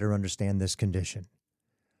you better understand this condition.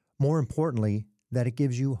 More importantly, that it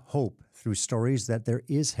gives you hope through stories that there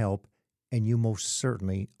is help and you most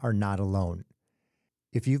certainly are not alone.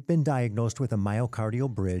 If you've been diagnosed with a myocardial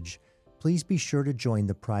bridge, please be sure to join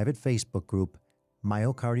the private Facebook group,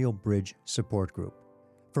 Myocardial Bridge Support Group.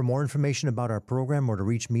 For more information about our program or to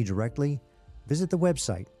reach me directly, visit the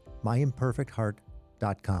website,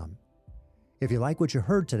 myimperfectheart.com. If you like what you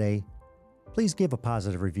heard today, please give a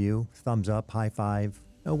positive review, thumbs up, high five,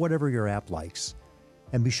 whatever your app likes.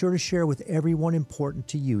 And be sure to share with everyone important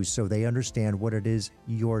to you so they understand what it is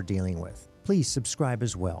you're dealing with. Please subscribe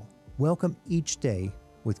as well. Welcome each day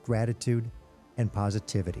with gratitude and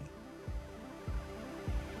positivity.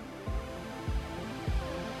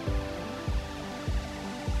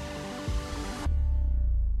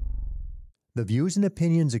 The views and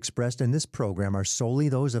opinions expressed in this program are solely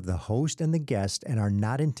those of the host and the guest and are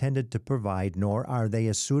not intended to provide, nor are they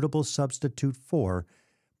a suitable substitute for,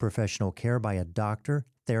 professional care by a doctor,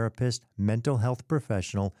 therapist, mental health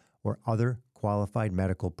professional, or other qualified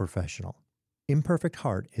medical professional. Imperfect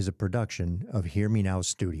Heart is a production of Hear Me Now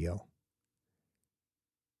Studio.